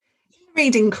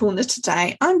Reading Corner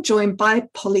today, I'm joined by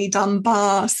Polly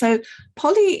Dunbar. So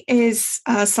Polly is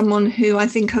someone who I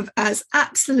think of as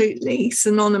absolutely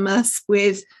synonymous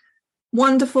with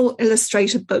wonderful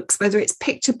illustrator books, whether it's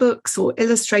picture books or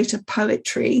illustrator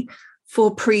poetry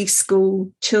for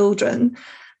preschool children.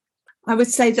 I would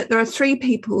say that there are three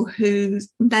people whose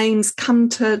names come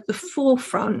to the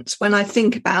forefront when I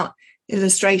think about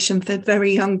illustration for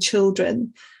very young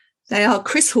children. They are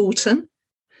Chris Horton,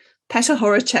 Petr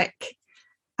Horacek,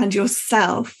 and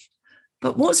yourself.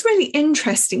 But what's really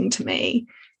interesting to me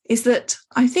is that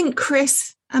I think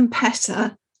Chris and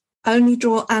Petr only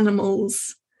draw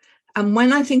animals. And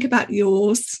when I think about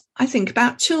yours, I think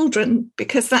about children,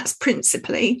 because that's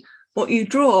principally what you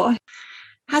draw.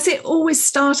 Has it always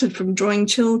started from drawing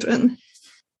children?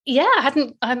 Yeah, I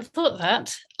hadn't thought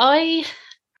that. I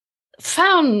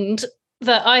found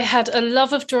that I had a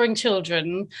love of drawing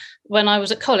children when I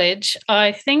was at college.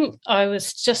 I think I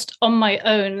was just on my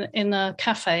own in a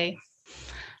cafe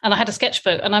and I had a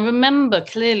sketchbook, and I remember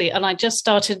clearly, and I just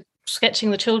started sketching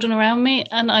the children around me,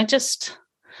 and I just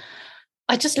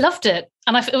loved it.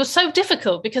 And it was so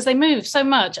difficult because they moved so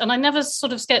much, and I never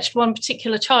sort of sketched one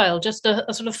particular child, just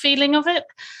a sort of feeling of it.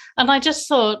 And I just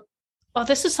thought, oh,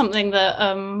 this is something that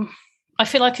I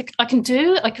feel like I can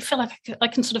do. I feel like I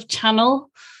can sort of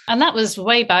channel. And that was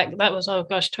way back. That was,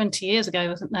 20 years ago,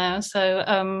 wasn't there? So,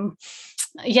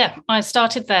 I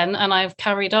started then and I've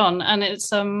carried on. And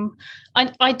it's,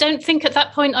 I don't think at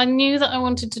that point I knew that I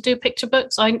wanted to do picture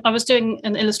books. I was doing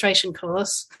an illustration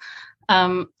course,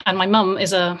 and my mum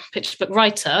is a picture book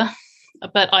writer,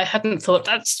 but I hadn't thought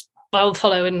I'll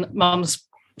follow in mum's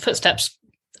footsteps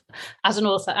as an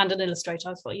author and an illustrator.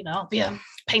 I thought, I'll be a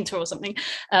painter or something.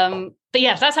 But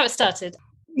yeah, that's how it started.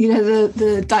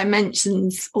 The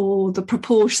dimensions or the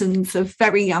proportions of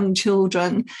very young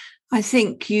children, I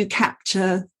think you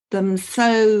capture them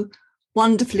so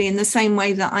wonderfully in the same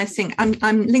way that I think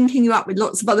I'm linking you up with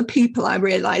lots of other people, I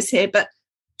realise here, but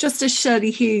just as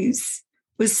Shirley Hughes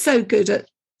was so good at,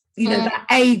 that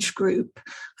age group,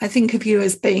 I think of you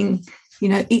as being,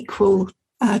 equal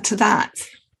to that.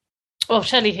 Well,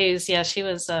 Shirley Hughes, yeah, she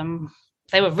was,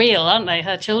 they were real, aren't they?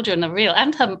 Her children are real,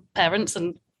 and her parents,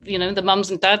 and the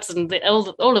mums and dads and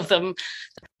all of them.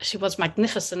 She was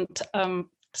magnificent.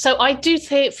 So I do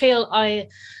feel I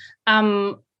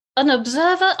am an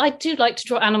observer. I do like to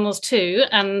draw animals too.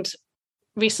 And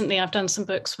recently I've done some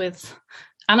books with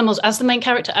animals as the main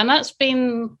character. And that's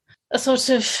been a sort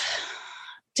of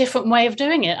different way of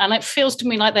doing it. And it feels to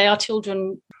me like they are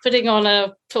children putting on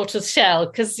a tortoise shell,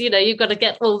 because, you've got to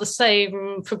get all the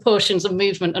same proportions of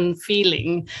movement and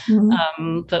feeling,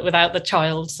 but without the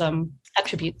child's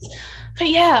attributes. But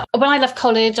yeah, when I left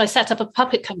college, I set up a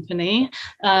puppet company.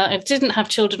 I didn't have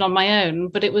children on my own,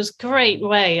 but it was a great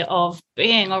way of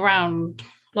being around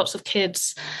lots of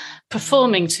kids,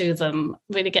 performing to them,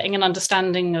 really getting an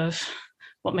understanding of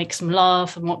what makes them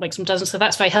laugh and what makes them doesn't. So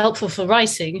that's very helpful for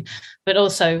writing, but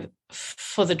also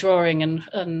for the drawing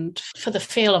and for the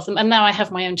feel of them. And now I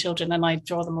have my own children and I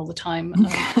draw them all the time.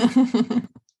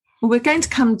 Well, we're going to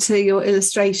come to your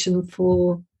illustration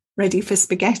for Ready for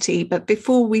Spaghetti. But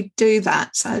before we do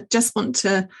that, I just want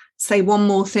to say one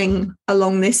more thing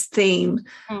along this theme.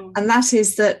 And that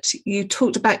is that you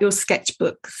talked about your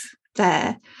sketchbooks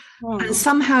there. And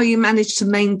somehow you managed to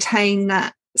maintain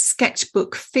that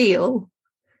sketchbook feel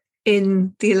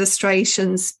in the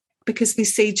illustrations, because we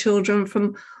see children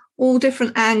from all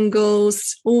different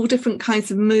angles, all different kinds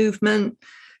of movement,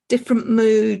 different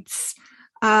moods.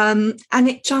 And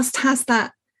it just has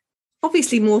that,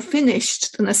 obviously more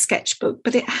finished than a sketchbook,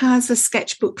 but it has a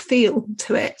sketchbook feel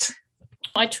to it.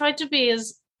 I tried to be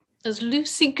as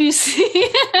loosey-goosey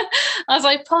as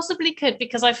I possibly could,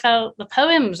 because I felt the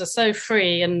poems are so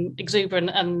free and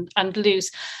exuberant and loose.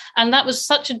 And that was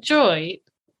such a joy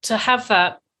to have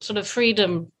that sort of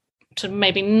freedom to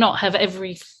maybe not have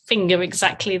every finger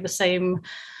exactly the same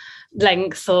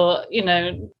length or,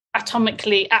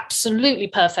 atomically absolutely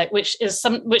perfect, which is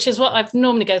what I've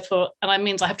normally go for, and that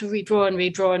means I have to redraw and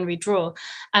redraw and redraw,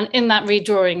 and in that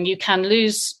redrawing you can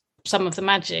lose some of the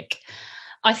magic.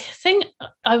 I think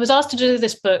I was asked to do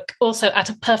this book also at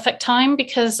a perfect time,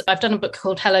 because I've done a book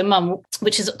called Hello Mum,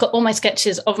 which has got all my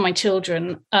sketches of my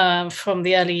children from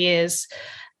the early years,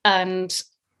 and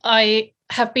I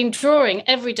have been drawing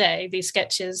every day these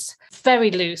sketches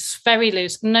very loose,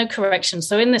 no correction.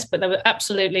 So in this book, there were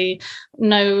absolutely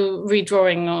no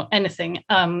redrawing or anything,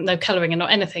 no colouring or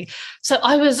anything. So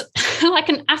I was like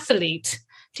an athlete.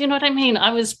 Do you know what I mean?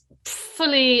 I was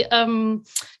fully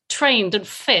trained and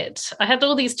fit. I had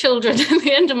all these children at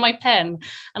the end of my pen,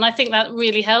 and I think that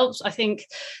really helps. I think,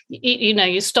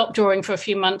 you stop drawing for a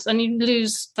few months and you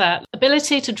lose that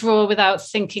ability to draw without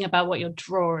thinking about what you're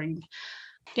drawing.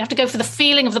 You have to go for the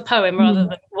feeling of the poem rather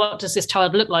than what does this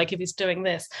child look like if he's doing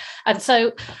this. And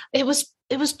so it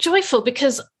was joyful,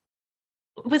 because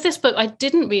with this book I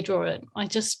didn't redraw it. I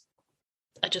just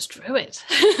drew it.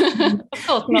 Of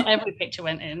course, not every picture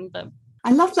went in, but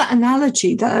I love that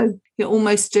analogy, though. You're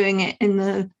almost doing it in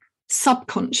the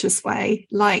subconscious way,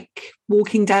 like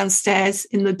walking downstairs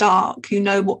in the dark. You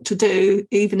know what to do,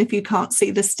 even if you can't see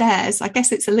the stairs. I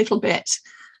guess it's a little bit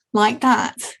like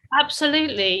that.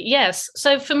 Absolutely, yes.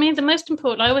 So for me, the most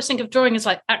important, I always think of drawing as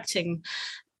like acting,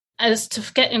 as to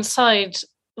get inside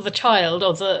the child,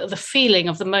 or the feeling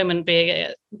of the moment,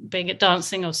 being it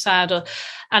dancing or sad,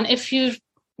 and if you've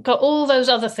got all those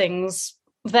other things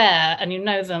there and you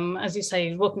know them, as you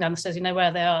say, walking down the stairs, you know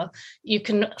where they are, you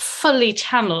can fully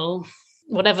channel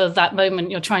whatever that moment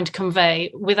you're trying to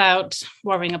convey without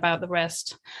worrying about the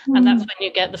rest. And that's when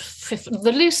you get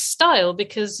the loose style,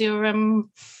 because you're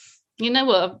you know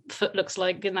what a foot looks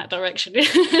like in that direction.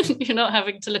 You're not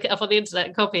having to look it up on the internet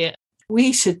and copy it.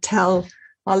 We should tell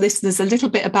our listeners a little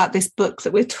bit about this book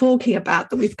that we're talking about,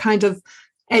 that we've kind of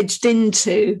edged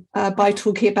into by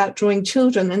talking about drawing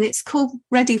children, and it's called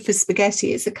Ready for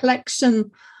Spaghetti. It's a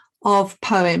collection of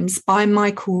poems by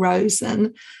Michael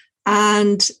Rosen,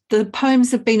 and the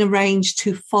poems have been arranged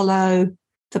to follow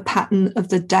the pattern of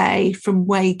the day from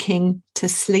waking to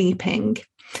sleeping.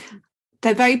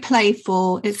 They're very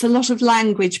playful. It's a lot of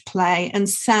language play and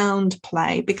sound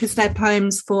play, because they're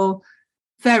poems for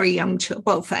very young children,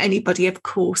 well, for anybody, of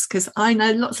course, because I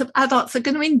know lots of adults are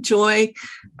going to enjoy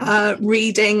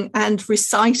reading and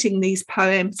reciting these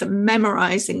poems and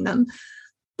memorizing them,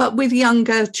 but with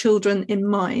younger children in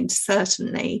mind,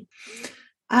 certainly.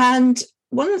 And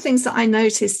one of the things that I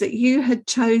noticed, that you had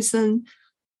chosen,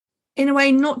 in a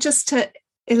way, not just to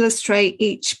illustrate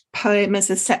each poem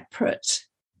as a separate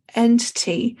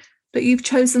entity, but you've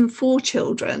chosen 4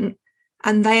 children,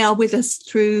 and they are with us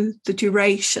through the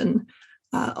duration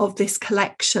of this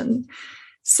collection.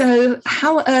 So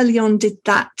how early on did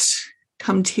that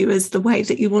come to you as the way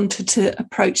that you wanted to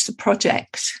approach the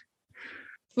project?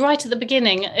 Right at the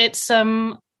beginning. It's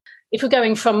if we're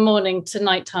going from morning to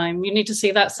nighttime, you need to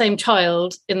see that same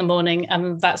child in the morning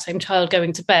and that same child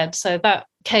going to bed. So that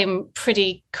came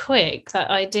pretty quick, that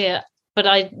idea. But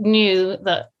I knew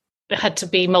that it had to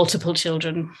be multiple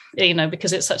children,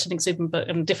 because it's such an exuberant book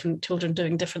and different children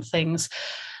doing different things.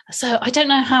 So I don't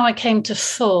know how I came to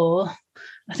 4.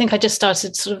 I think I just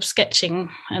started sort of sketching,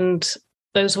 and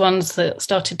those ones that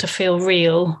started to feel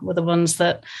real were the ones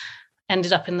that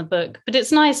ended up in the book. But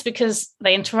it's nice because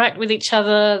they interact with each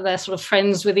other. They're sort of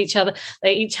friends with each other.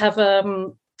 They each have a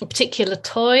particular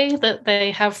toy that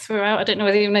they have throughout. I don't know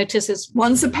whether you've noticed.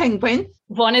 One's a penguin.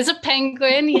 One is a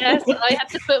penguin, yes. I had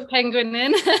to put penguin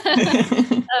in.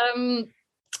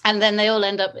 And then they all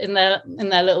end up in their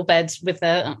little beds with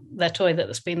their toy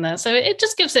that's been there. So it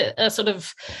just gives it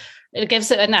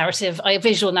a narrative, a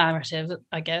visual narrative,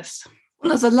 I guess.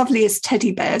 One of the loveliest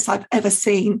teddy bears I've ever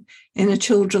seen in a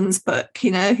children's book.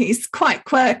 He's quite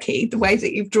quirky, the way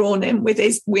that you've drawn him with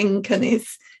his wink and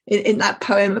his in that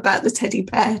poem about the teddy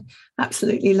bear.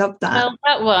 Absolutely loved that. Well,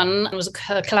 that one was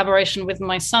a collaboration with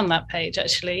my son, that page,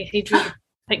 actually. He drew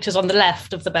pictures on the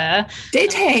left of the bear.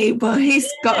 Did he? Well, he's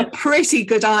got a pretty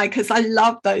good eye, because I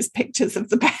love those pictures of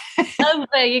the bear. Oh,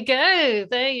 there you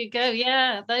go.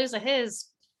 Yeah, those are his.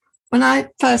 When I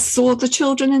first saw the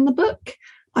children in the book,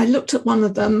 I looked at one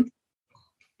of them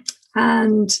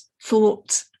and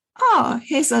thought,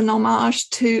 here's an homage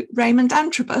to Raymond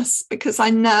Antrobus, because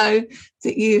I know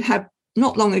that you have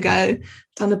not long ago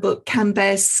done a book, Can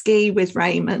Bears Ski with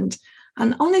Raymond?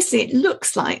 And honestly, it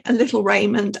looks like a little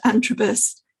Raymond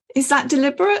Antrobus. Is that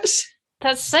deliberate?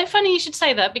 That's so funny you should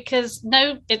say that, because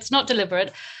no, it's not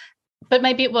deliberate. But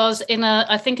maybe it was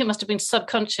I think it must have been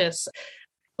subconscious.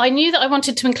 I knew that I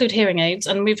wanted to include hearing aids,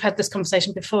 and we've had this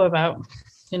conversation before about,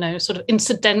 sort of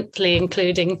incidentally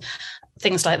including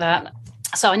things like that.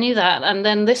 So I knew that. And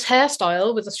then this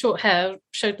hairstyle with the short hair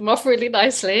showed them off really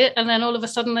nicely. And then all of a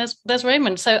sudden there's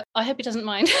Raymond. So I hope he doesn't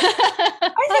mind.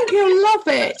 I think he'll love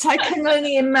it. I can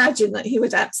only imagine that he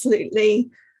would absolutely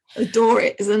adore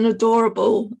it. As an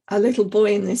adorable little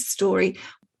boy in this story.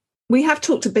 We have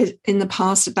talked a bit in the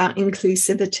past about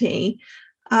inclusivity,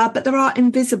 but there are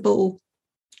invisible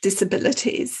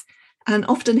disabilities, and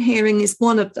often hearing is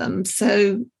one of them.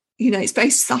 So, it's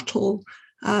very subtle.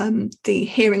 The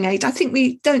hearing aid, I think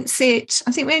we don't see it.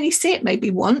 I think we only see it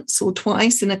maybe once or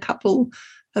twice in a couple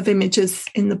of images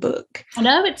in the book.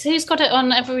 No, he's got it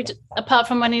on apart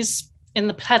from when he's in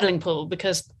the paddling pool,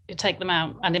 because you take them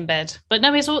out, and in bed. But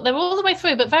no, they're all the way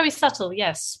through, but very subtle,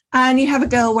 yes. And you have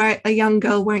a young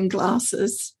girl wearing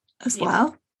glasses as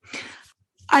well.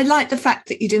 I like the fact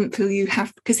that you didn't feel you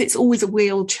have, because it's always a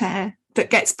wheelchair that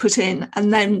gets put in,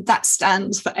 and then that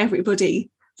stands for everybody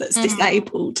that's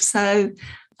disabled. So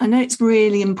I know it's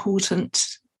really important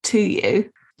to you.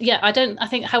 Yeah, I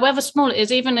think however small it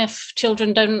is, even if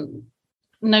children don't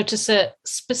notice it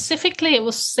specifically, it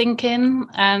will sink in,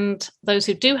 and those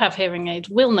who do have hearing aids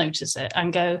will notice it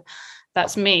and go,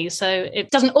 that's me. So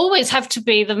it doesn't always have to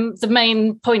be the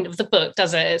main point of the book,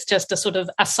 does it? It's just a sort of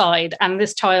aside, and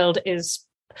this child is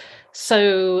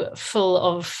so full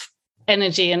of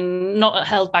energy and not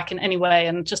held back in any way,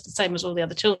 and just the same as all the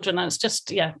other children. And it's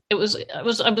just, I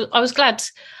was glad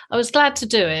to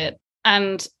do it.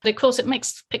 And of course it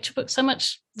makes picture books so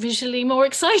much visually more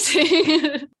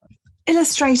exciting.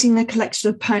 Illustrating a collection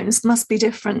of poems must be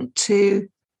different to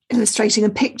illustrating a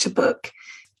picture book.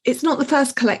 It's not the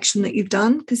first collection that you've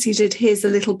done, because you did Here's a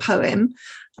Little Poem.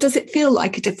 Does it feel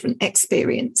like a different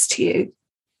experience to you?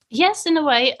 Yes, in a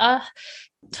way.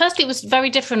 Firstly, it was very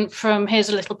different from Here's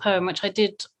a Little Poem, which I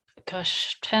did,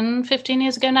 10, 15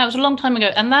 years ago now. It was a long time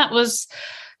ago. And that was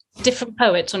different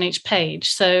poets on each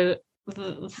page,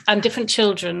 and different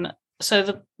children.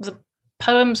 So the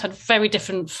poems had very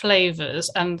different flavours,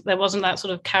 and there wasn't that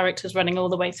sort of characters running all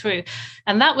the way through.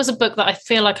 And that was a book that I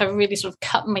feel like I really sort of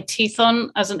cut my teeth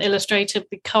on as an illustrator,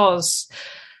 because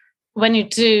when you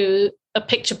do a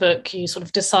picture book, you sort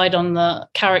of decide on the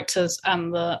characters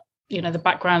and the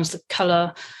backgrounds, the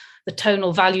colour, the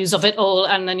tonal values of it all,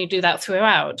 and then you do that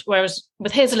throughout. Whereas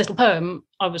with Here's a Little Poem,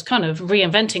 I was kind of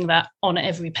reinventing that on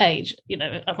every page.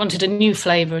 I wanted a new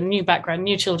flavour, a new background,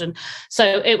 new children. So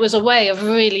it was a way of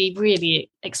really, really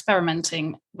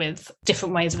experimenting with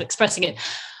different ways of expressing it.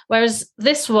 Whereas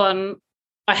this one,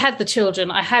 I had the children,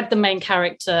 I had the main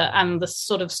character, and the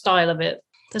sort of style of it.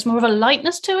 There's more of a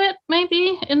lightness to it,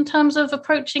 maybe, in terms of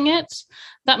approaching it.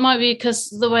 That might be because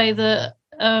the way that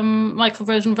Michael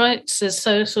Rosen writes is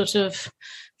so sort of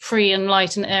free and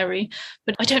light and airy.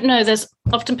 But I don't know, there's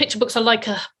often picture books are like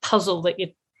a puzzle that you're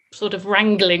sort of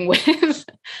wrangling with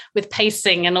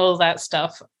pacing and all that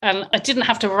stuff. And I didn't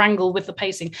have to wrangle with the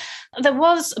pacing. There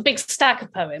was a big stack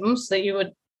of poems that you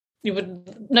would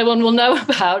no one will know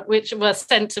about, which were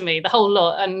sent to me, the whole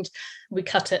lot, and we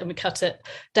cut it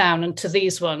down into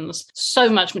these ones. So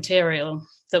much material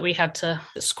that we had to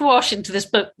squash into this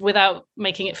book without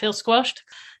making it feel squashed.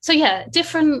 So yeah,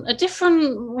 a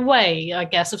different way, I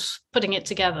guess, of putting it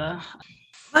together.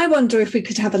 I wonder if we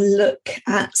could have a look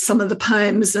at some of the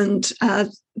poems and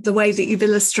the way that you've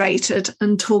illustrated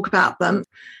and talk about them.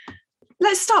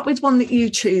 Let's start with one that you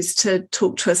choose to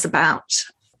talk to us about.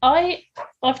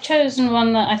 I've chosen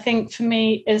one that I think for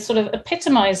me is sort of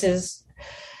epitomises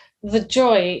the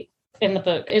joy in the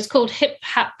book. It's called Hip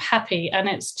Hap Happy, and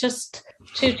it's just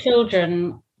two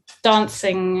children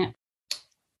dancing.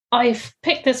 I've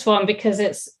picked this one because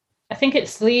I think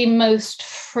it's the most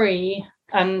free.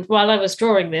 And while I was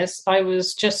drawing this, I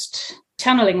was just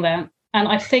channeling that. And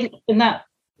I think in that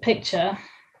picture,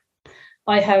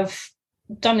 I have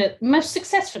done it most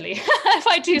successfully, if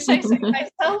I do say so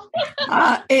myself.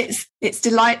 It's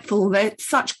delightful. They're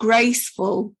such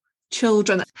graceful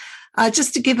children.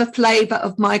 Just to give a flavour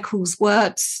of Michael's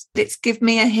words, it's give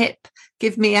me a hip,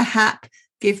 give me a hap,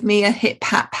 give me a hip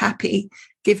hap happy,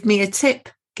 give me a tip,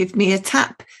 give me a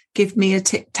tap, give me a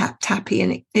tip tap tappy,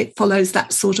 and it follows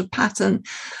that sort of pattern.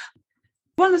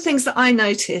 One of the things that I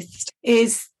noticed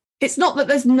is it's not that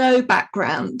there's no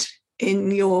background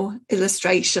in your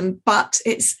illustration, but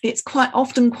it's quite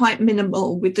often quite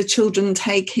minimal, with the children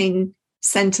taking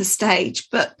centre stage.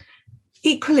 But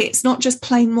equally, it's not just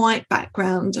plain white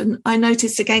background. And I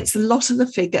noticed against a lot of the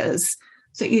figures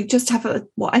that you just have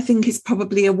what I think is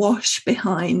probably a wash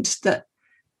behind that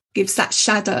gives that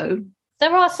shadow.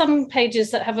 There are some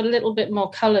pages that have a little bit more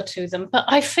colour to them, but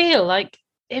I feel like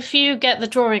if you get the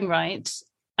drawing right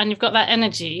and you've got that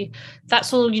energy,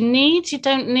 that's all you need. You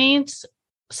don't need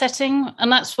setting,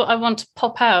 and that's what I want to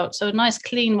pop out. So a nice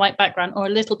clean white background or a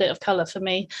little bit of colour for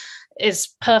me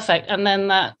is perfect, and then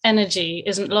that energy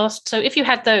isn't lost. So if you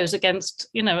had those against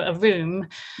a room,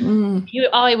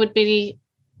 your eye would be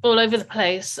all over the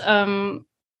place, and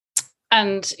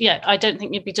I don't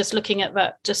think you'd be just looking at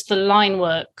that, just the line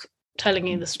work telling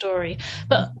you the story.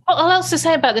 But what else to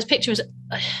say about this picture is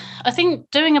I think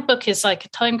doing a book is like a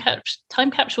time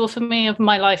capsule for me of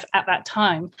my life at that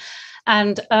time.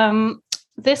 And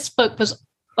this book was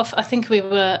off, I think we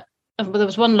were there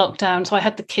was one lockdown, so I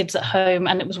had the kids at home,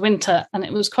 and it was winter, and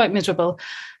it was quite miserable.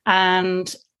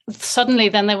 And suddenly,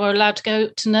 then they were allowed to go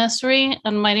to nursery,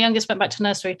 and my youngest went back to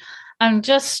nursery, and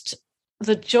just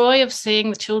the joy of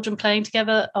seeing the children playing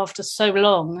together after so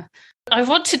long. I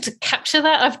wanted to capture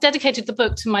that. I've dedicated the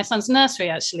book to my son's nursery,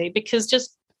 actually, because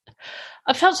just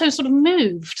I felt so sort of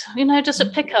moved, just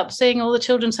at pickup, seeing all the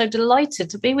children so delighted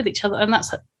to be with each other. And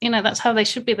that's how they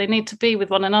should be. They need to be with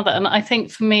one another. And I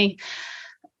think for me,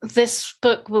 this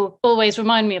book will always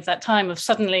remind me of that time of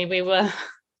suddenly we were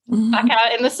back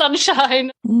out in the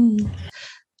sunshine.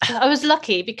 I was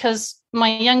lucky because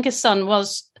my youngest son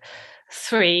was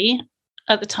 3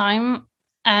 at the time.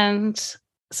 And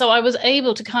so I was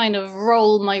able to kind of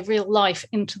roll my real life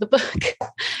into the book,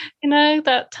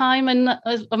 that time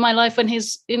of my life when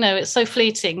he's, it's so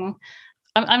fleeting.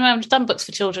 I've done books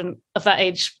for children of that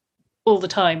age all the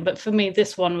time. But for me,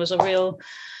 this one was a real,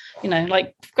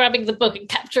 like grabbing the book and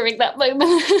capturing that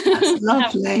moment. That's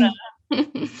lovely.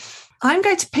 I'm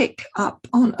going to pick up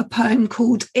on a poem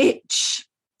called Itch.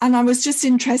 And I was just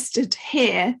interested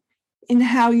here in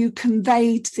how you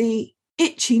conveyed the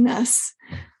itchiness,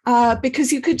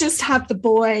 because you could just have the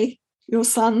boy, your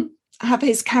son, have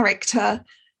his character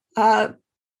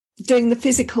doing the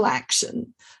physical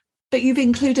action, but you've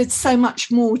included so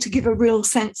much more to give a real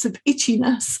sense of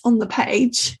itchiness on the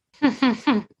page.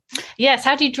 Yes,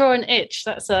 how do you draw an itch?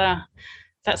 That's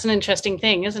an interesting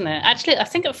thing, isn't it? Actually, I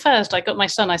think at first I got my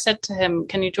son, I said to him,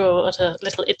 can you draw a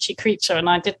little itchy creature? And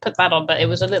I did put that on, but it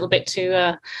was a little bit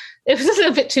too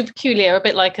peculiar, a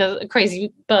bit like a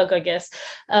crazy bug, I guess.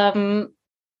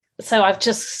 So I've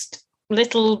just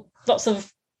lots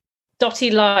of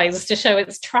dotty lines to show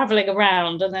it's traveling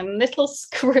around, and then little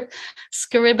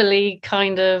scribbly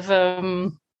kind of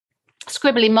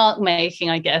scribbly mark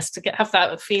making, I guess, to have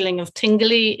that feeling of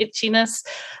tingly itchiness,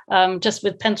 just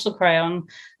with pencil crayon.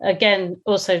 Again,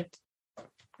 also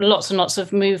lots and lots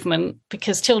of movement,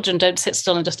 because children don't sit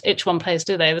still and just itch one place,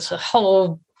 do they? There's a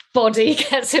whole body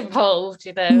gets involved,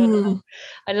 I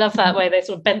love that way they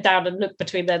sort of bend down and look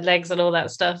between their legs and all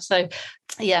that stuff. So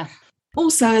yeah.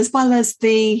 Also, as well as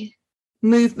the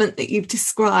movement that you've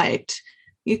described,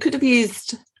 you could have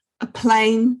used a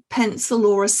plain pencil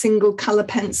or a single colour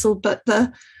pencil, but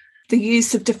the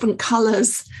use of different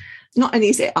colours, not only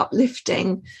is it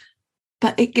uplifting,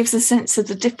 but it gives a sense of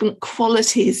the different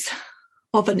qualities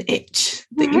of an itch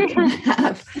that you can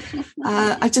have.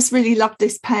 I just really love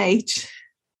this page.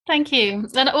 Thank you.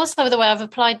 And also the way I've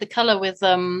applied the colour with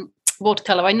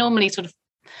watercolour. I normally sort of,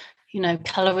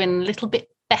 colour in a little bit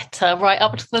better right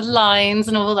up to the lines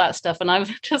and all that stuff. And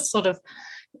I've just sort of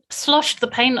sloshed the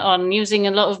paint on using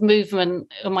a lot of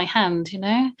movement on my hand,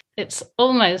 It's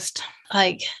almost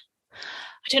like,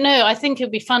 I don't know, I think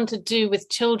it'd be fun to do with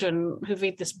children who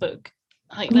read this book.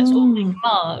 Like, let's all make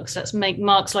marks. Let's make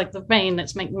marks like the rain.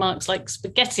 Let's make marks like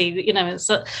spaghetti. It's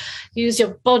use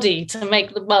your body to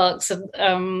make the marks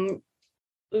and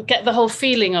get the whole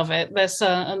feeling of it. There's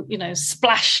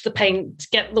splash the paint,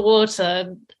 get the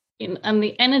water, and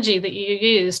the energy that you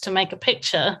use to make a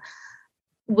picture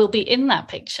will be in that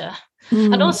picture.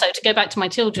 And also, to go back to my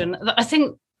children, I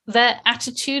think their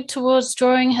attitude towards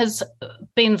drawing has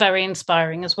been very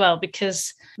inspiring as well,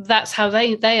 because that's how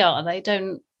they are. They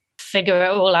don't figure it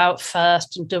all out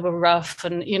first and do a rough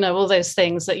and all those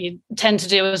things that you tend to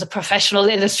do as a professional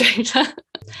illustrator.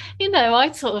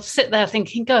 I sort of sit there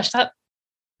thinking, gosh, that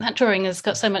drawing has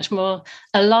got so much more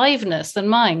aliveness than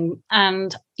mine,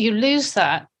 and you lose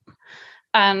that.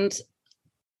 And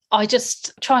I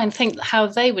just try and think how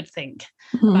they would think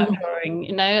about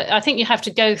drawing. I think you have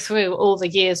to go through all the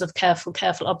years of careful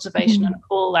observation and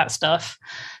all that stuff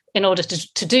in order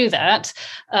to do that,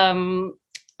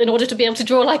 in order to be able to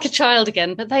draw like a child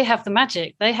again. But they have the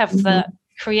magic. They have the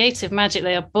creative magic.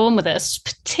 They are born with it,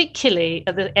 particularly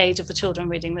at the age of the children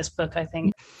reading this book, I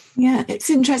think. Yeah, it's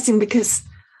interesting because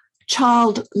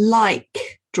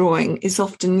childlike drawing is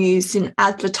often used in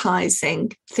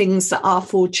advertising things that are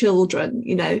for children,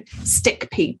 stick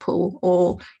people,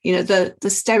 or, the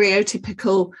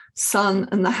stereotypical sun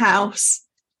and the house.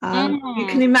 You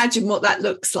can imagine what that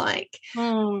looks like.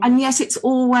 And yet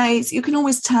you can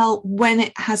always tell when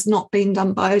it has not been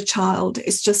done by a child.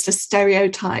 It's just a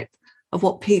stereotype of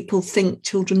what people think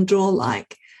children draw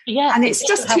like. Yeah. And it's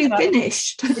just too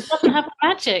finished. It doesn't have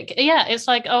magic. Yeah. It's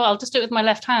like, I'll just do it with my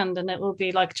left hand and it will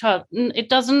be like a child. It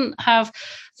doesn't have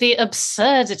the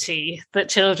absurdity that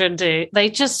children do. They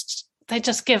just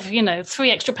give,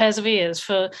 3 extra pairs of ears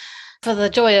for the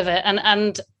joy of it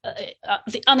and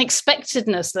the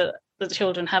unexpectedness that the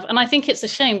children have. And I think it's a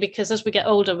shame because as we get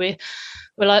older, we're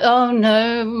like, oh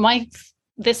no, my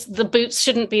the boots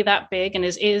shouldn't be that big, and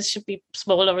his ears should be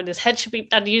smaller, and his head should be,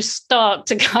 and you start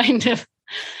to kind of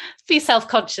be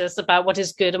self-conscious about what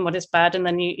is good and what is bad, and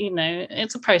then you know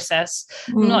it's a process.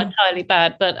 Not entirely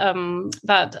bad, but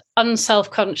that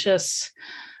unself-conscious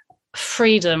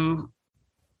freedom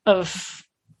of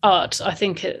art, I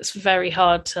think it's very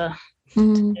hard to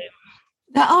do.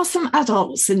 There are some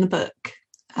adults in the book,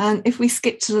 and if we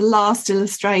skip to the last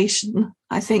illustration,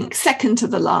 I think second to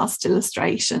the last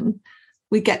illustration,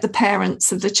 we get the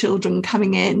parents of the children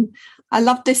coming in. I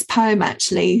love this poem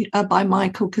actually by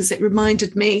Michael, because it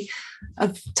reminded me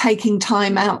of taking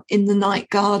time out in the night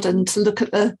garden to look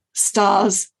at the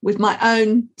stars with my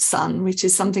own son, which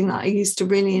is something that I used to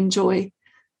really enjoy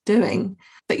doing.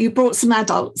 But you brought some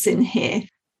adults in here.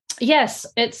 Yes,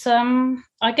 it's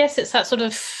I guess it's that sort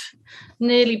of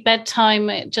nearly bedtime.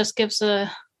 It just gives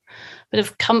a bit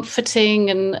of comforting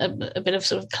and a bit of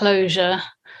sort of closure,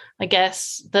 I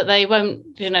guess, that they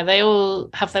won't, you know, they all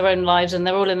have their own lives and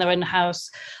they're all in their own house.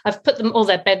 I've put them all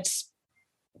their beds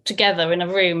together in a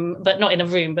room, but not in a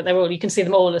room, but they're all, you can see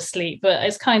them all asleep. But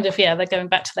it's kind of, yeah, they're going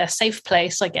back to their safe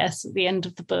place, I guess, at the end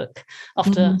of the book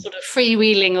after sort of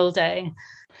freewheeling all day.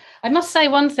 I must say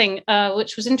one thing,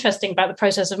 which was interesting about the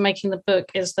process of making the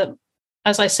book, is that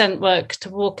as I sent work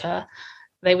to Walker,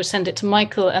 they would send it to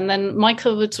Michael, and then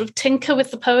Michael would sort of tinker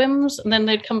with the poems, and then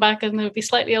they'd come back and they would be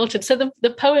slightly altered. So the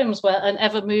poems were an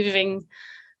ever-moving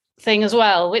thing as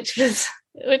well, which was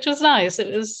nice.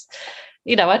 It was,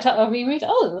 you know, I reread,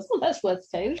 that's worth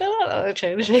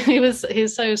changing.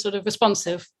 He's so sort of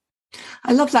responsive.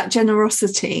 I love that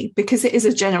generosity, because it is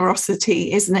a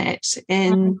generosity, isn't it,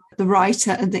 in the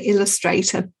writer and the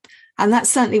illustrator. And that's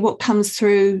certainly what comes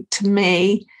through to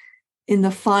me in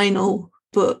the final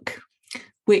book,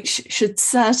 which should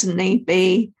certainly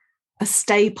be a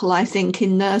staple, I think,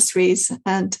 in nurseries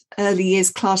and early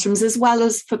years classrooms, as well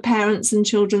as for parents and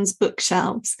children's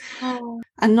bookshelves.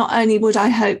 And not only would I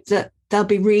hope that they'll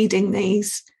be reading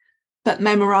these, but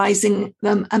memorizing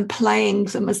them and playing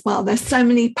them as well. There's so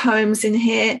many poems in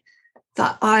here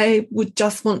that I would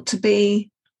just want to be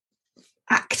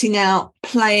acting out,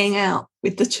 playing out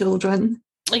with the children.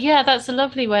 Yeah, that's a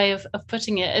lovely way of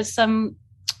putting it. It's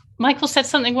Michael said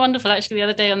something wonderful actually the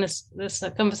other day on this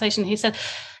conversation. He said,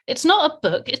 "It's not a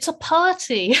book, it's a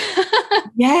party."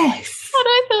 Yes. And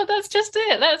I thought that's just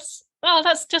it.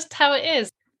 That's just how it is.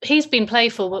 He's been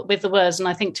playful with the words, and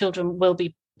I think children will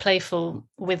be playful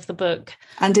with the book.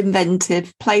 And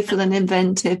inventive, playful and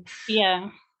inventive. Yeah.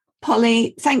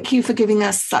 Polly, thank you for giving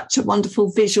us such a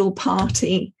wonderful visual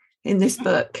party in this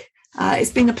book.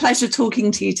 It's been a pleasure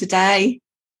talking to you today.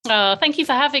 Oh, thank you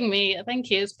for having me. Thank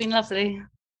you. It's been lovely.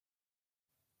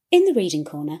 In the Reading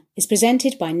Corner is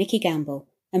presented by Nikki Gamble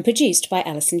and produced by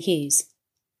Alison Hughes.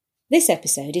 This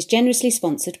episode is generously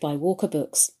sponsored by Walker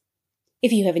Books.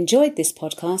 If you have enjoyed this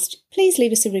podcast, please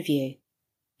leave us a review.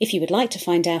 If you would like to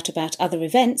find out about other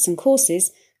events and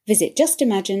courses, visit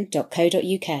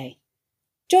justimagine.co.uk.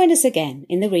 Join us again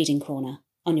in the Reading Corner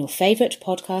on your favourite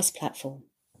podcast platform.